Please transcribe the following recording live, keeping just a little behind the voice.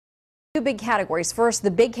Two big categories. First,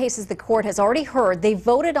 the big cases the court has already heard. They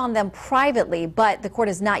voted on them privately, but the court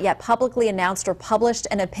has not yet publicly announced or published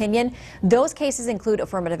an opinion. Those cases include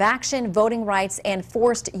affirmative action, voting rights, and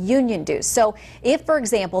forced union dues. So if, for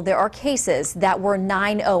example, there are cases that were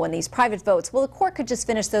 9-0 in these private votes, well, the court could just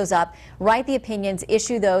finish those up, write the opinions,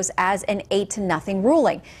 issue those as an 8-0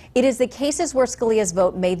 ruling. It is the cases where Scalia's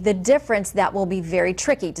vote made the difference that will be very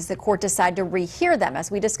tricky. Does the court decide to rehear them,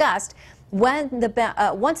 as we discussed, once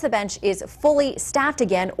the bench is fully staffed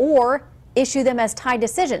again, or issue them as tied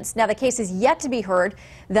decisions? Now, the case is yet to be heard.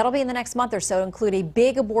 That'll be in the next month or so. Include a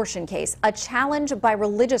big abortion case, a challenge by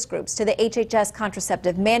religious groups to the HHS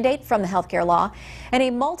contraceptive mandate from the healthcare law, and a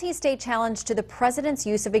multi-state challenge to the president's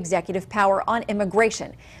use of executive power on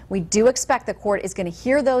immigration. We do expect the court is going to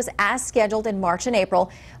hear those as scheduled in March and April,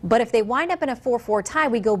 but if they wind up in a 4-4 tie,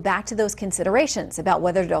 we go back to those considerations about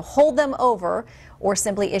whether to hold them over or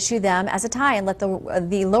simply issue them as a tie and let the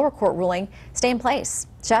lower court ruling stay in place.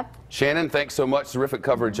 Shep? Shannon, thanks so much. Terrific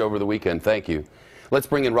coverage over the weekend. Thank you. Let's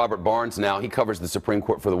bring in Robert Barnes now. He covers the Supreme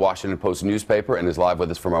Court for the Washington Post newspaper and is live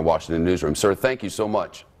with us from our Washington newsroom. Sir, thank you so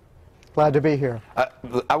much. Glad to be here.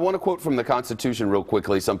 I want to quote from the Constitution real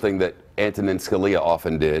quickly, something that Antonin Scalia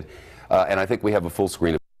often did, and I think we have a full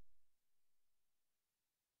screen of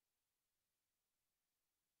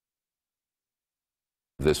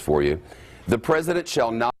this for you. The president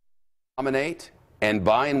shall nominate and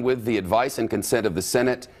by and with the advice and consent of the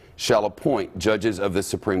Senate shall appoint judges of the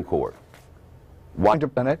Supreme Court.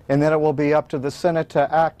 And then it will be up to the Senate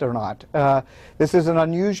to act or not. This is an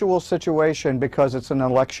unusual situation because it's an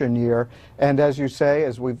election year, and as you say,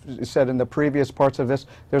 as we've said in the previous parts of this,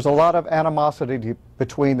 there's a lot of animosity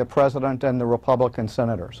between the president and the Republican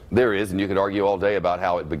senators. There is, and you could argue all day about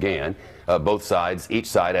how it began. Both sides, each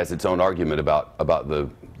side has its own argument about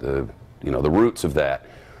the roots of that.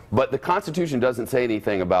 But the Constitution doesn't say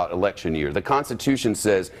anything about election year. The Constitution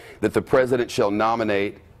says that the president shall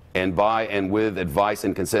nominate and by and with advice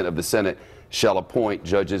and consent of the Senate shall appoint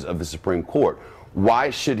judges of the Supreme Court. Why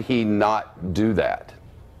should he not do that?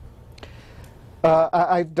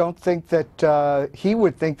 I don't think that he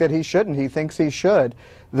would think that he shouldn't. He thinks he should.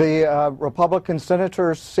 The Republican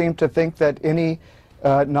senators seem to think that any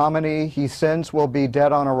nominee he sends will be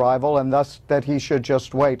dead on arrival, and thus that he should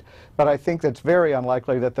just wait. But I think that's very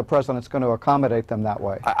unlikely that the president's going to accommodate them that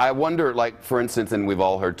way. I wonder, like, for instance, and we've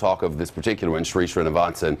all heard talk of this particular one, Sri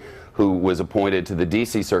Srinivasan, who was appointed to the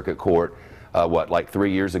D.C. Circuit Court, like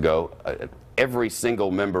 3 years ago. Every single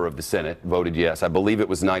member of the Senate voted yes. I believe it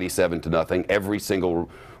was 97-0. Every single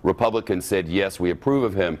Republican said, yes, we approve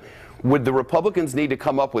of him. Would the Republicans need to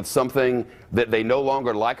come up with something that they no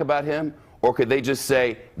longer like about him? Or could they just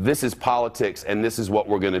say, this is politics and this is what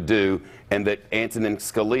we're going to do, and that Antonin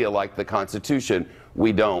Scalia, like the Constitution,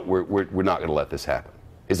 we're not going to let this happen?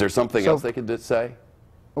 Is there something else they could say?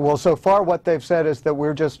 Well, so far what they've said is that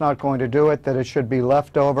we're just not going to do it, that it should be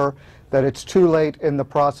left over, that it's too late in the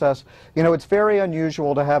process. You know, it's very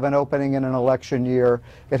unusual to have an opening in an election year.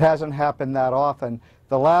 It hasn't happened that often.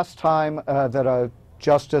 The last time that a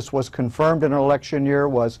justice was confirmed in an election year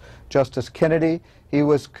was Justice Kennedy. He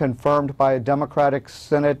was confirmed by a Democratic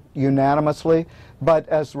Senate unanimously, but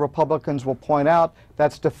as Republicans will point out,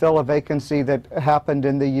 that's to fill a vacancy that happened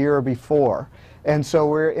in the year before. And so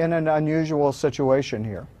we're in an unusual situation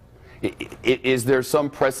here. Is there some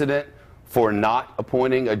precedent for not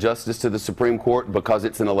appointing a justice to the Supreme Court because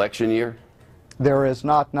it's an election year? There is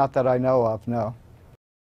not that I know of, no.